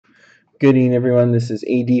Good evening, everyone. This is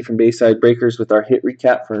AD from Bayside Breakers with our hit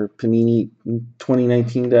recap for Panini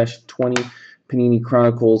 2019-20 Panini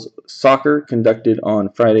Chronicles Soccer, conducted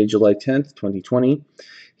on Friday, July 10th, 2020.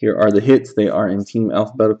 Here are the hits. They are in team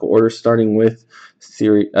alphabetical order, starting with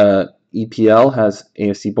EPL has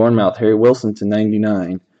AFC Bournemouth, Harry Wilson to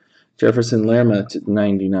 99, Jefferson Lerma to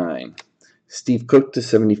 99, Steve Cook to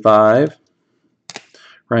 75,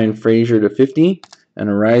 Ryan Frazier to 50, and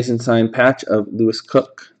a Rising Sign patch of Lewis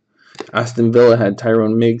Cook. Aston Villa had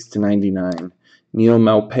Tyrone Miggs to 99.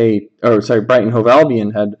 Brighton Hove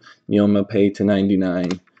Albion had Neil Maupay to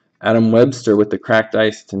 99. Adam Webster with the cracked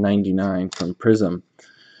ice to 99 from Prism.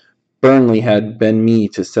 Burnley had Ben Mee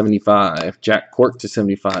to 75. Jack Cork to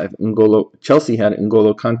 75. Chelsea had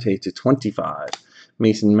N'Golo Kante to 25.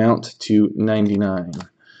 Mason Mount to 99.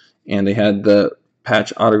 And they had the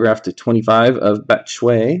patch autograph to 25 of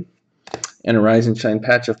Batshuayi and a Rise and Shine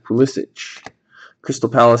patch of Pulisic. Crystal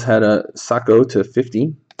Palace had a Sacco to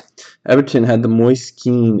 50. Everton had the Moise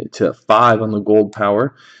Keane to 5 on the gold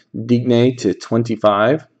power. Digne to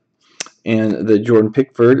 25. And the Jordan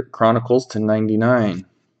Pickford Chronicles to 99.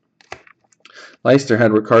 Leicester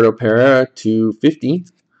had Ricardo Pereira to 50.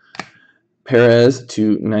 Perez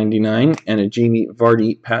to 99. And a Jamie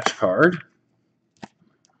Vardy patch card.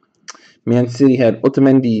 Man City had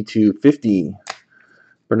Otamendi to 50.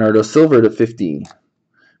 Bernardo Silva to 50.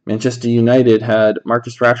 Manchester United had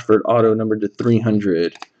Marcus Rashford auto numbered to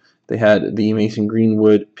 300. They had the Mason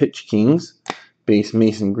Greenwood Pitch Kings, base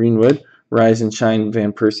Mason Greenwood, Rise and Shine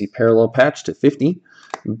Van Persie parallel patch to 50,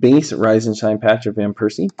 base Rise and Shine patch of Van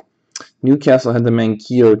Persie. Newcastle had the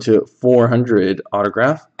Manquillo to 400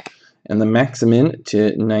 autograph, and the Maximin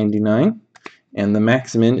to 99, and the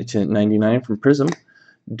Maximin to 99 from Prism.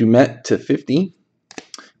 Dumet to 50,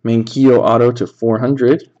 Manquillo auto to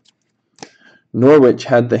 400. Norwich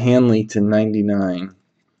had the Hanley to 99.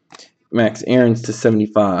 Max Aarons to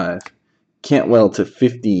 75. Cantwell to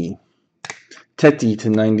 50. Teti to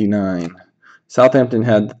 99. Southampton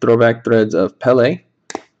had the throwback threads of Pele.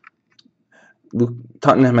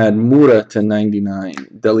 Tottenham had Moura to 99.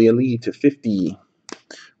 Dele Alli to 50.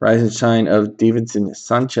 Rise and Shine of Davinson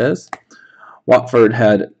Sanchez. Watford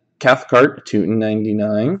had Cathcart to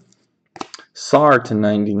 99. Sarr to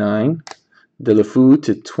 99. Delafou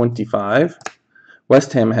to 25.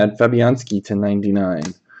 West Ham had Fabianski to 99.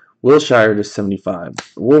 Wilshire to 75.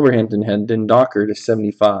 Wolverhampton had Dendocker to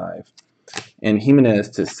 75. And Jimenez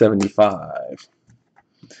to 75.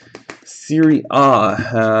 Serie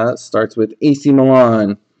A starts with AC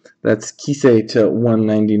Milan. That's Kise to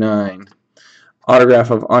 199.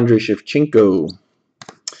 Autograph of Andrei Shevchenko.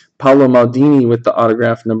 Paolo Maldini with the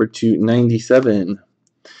autograph number 297.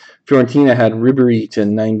 Fiorentina had Ribery to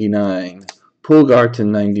 99. Pulgar to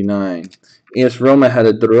 99. AS Roma had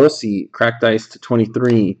a De Rossi, cracked ice to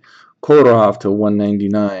 23. Kolarov to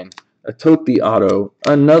 199. A Totti auto.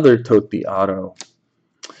 Another Totti auto.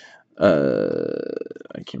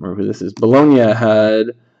 I can't remember who this is. Bologna had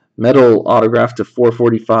Medal autograph to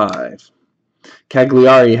 445.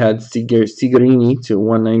 Cagliari had Sigarini to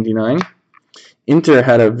 199. Inter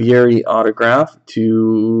had a Vieri autograph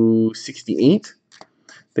to 68.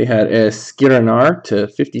 They had a Skiranar to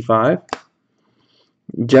 55.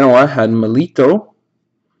 Genoa had Melito,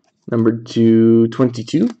 numbered to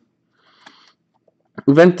 22.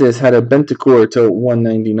 Juventus had a Bentancur to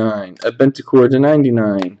 199. A Bentancur to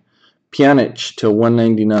 99. Pjanic to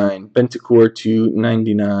 199. Bentancur to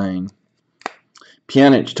 99.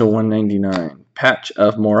 Pjanic to 199. Patch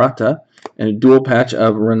of Morata and a dual patch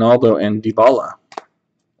of Ronaldo and Dybala.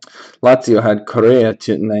 Lazio had Correa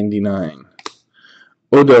to 99.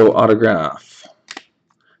 Odo autograph.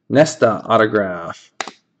 Nesta autograph.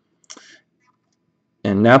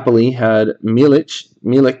 And Napoli had Milik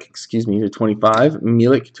to 25,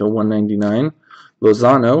 Milik to 199,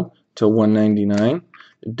 Lozano to 199,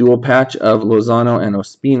 dual patch of Lozano and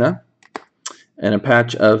Ospina, and a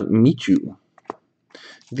patch of Michu.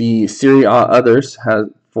 The Serie A others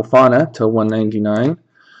had Fofana to 199,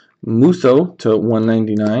 Musso to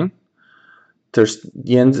 199,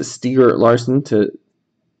 Jens Stiger Larsen to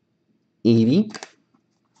 80,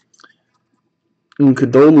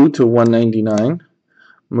 Nkadolu to 199,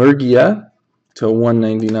 Murgia to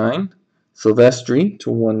 199, Silvestri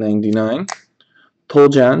to 199,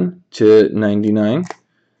 Toljan to 99,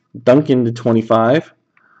 Duncan to 25,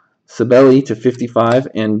 Sabelli to 55,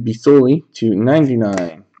 and Bisoli to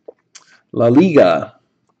 99. La Liga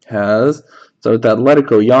has, so with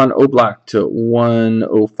Atletico, Jan Oblak to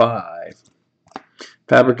 105.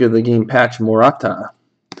 Fabric of the Game patch Morata.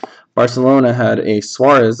 Barcelona had a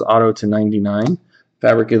Suarez auto to 99.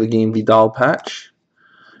 Fabric of the Game Vidal patch.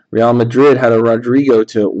 Real Madrid had a Rodrigo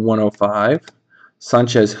to 105.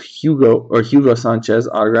 Hugo Sanchez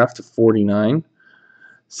autograph to 49.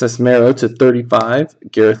 Sesmero to 35.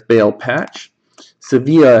 Gareth Bale patch.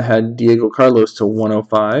 Sevilla had Diego Carlos to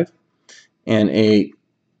 105. And a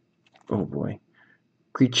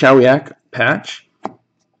Krychowiak patch.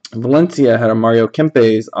 Valencia had a Mario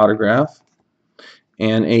Kempes autograph.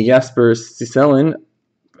 And a Jasper Cicelin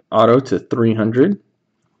auto to 300.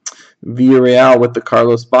 Villarreal with the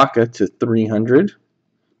Carlos Baca to 300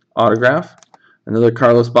 autograph. Another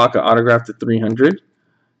Carlos Baca autograph to 300.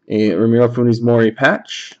 A Ramiro Funes Mori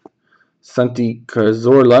patch. Santi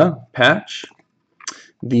Cazorla patch.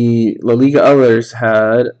 The La Liga others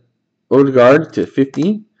had Odegaard to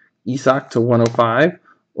 50. Isak to 105.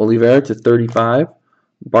 Oliveira to 35.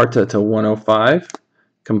 Barta to 105.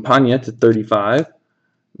 Campagna to 35.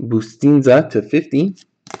 Bustinza to 50.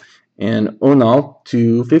 And Onal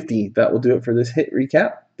to 50. That will do it for this hit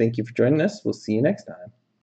recap. Thank you for joining us. We'll see you next time.